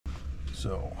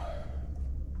so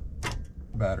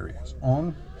battery is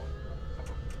on.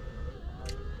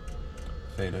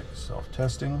 FADEC is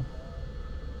self-testing.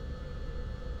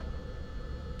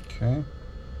 Okay.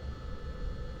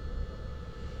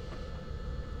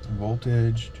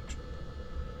 Voltage.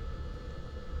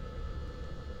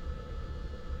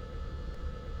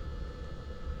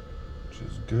 Which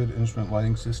is good. Instrument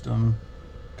lighting system.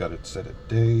 Got it set at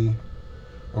day.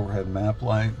 Overhead map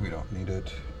light. We don't need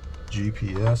it.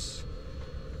 GPS.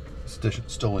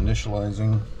 Still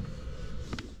initializing.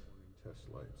 Test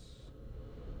lights.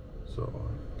 So,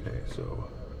 okay, so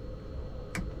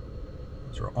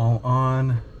those are all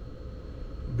on.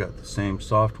 We've got the same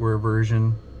software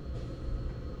version.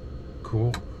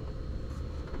 Cool.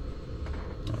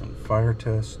 And fire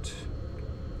test.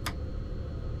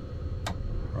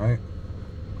 Right.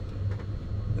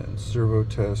 Then servo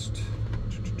test.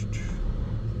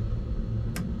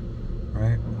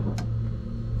 Right.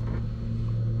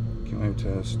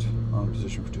 Test on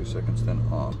position for 2 seconds, then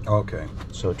on. Okay.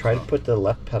 So try to put the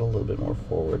left pedal a little bit more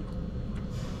forward.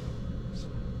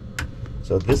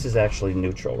 So this is actually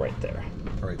neutral right there.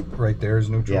 Right there is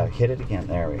neutral? Yeah, hit it again.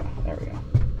 There we go. There we go.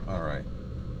 All right.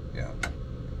 Yeah.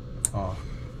 Off.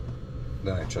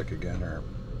 Then I check again, or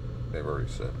they've already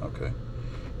said. Okay.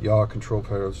 Yaw, control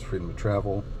pedals, freedom to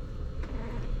travel.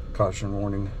 Caution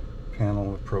warning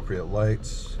panel, appropriate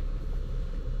lights.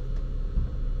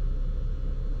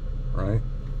 Right?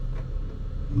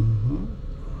 Mm-hmm.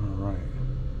 All right.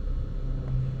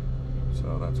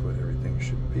 So that's what everything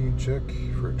should be. Check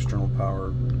for external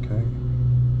power. Okay.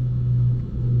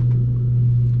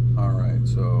 All right.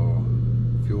 So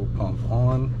fuel pump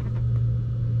on.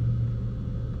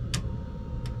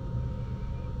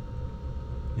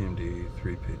 EMD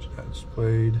 3-page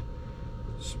displayed.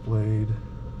 Displayed.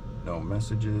 No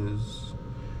messages.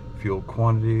 Fuel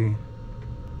quantity.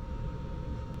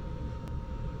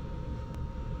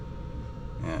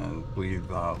 And bleed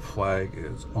valve flag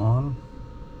is on.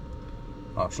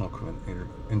 Optional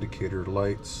indicator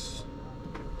lights.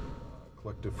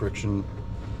 Collective friction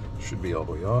should be all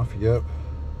the way off. Yep.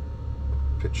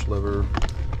 Pitch lever.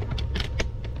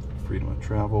 Freedom of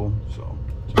travel. So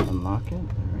unlock it.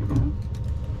 There we go.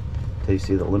 Till you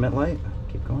see the limit light.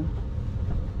 Keep going.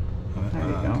 There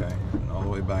you go. Okay. And all the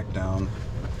way back down.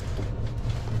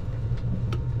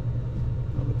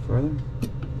 A little bit further.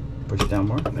 Push it down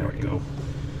more. There we go.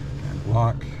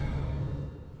 Lock.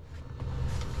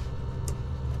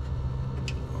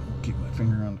 Keep my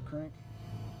finger on the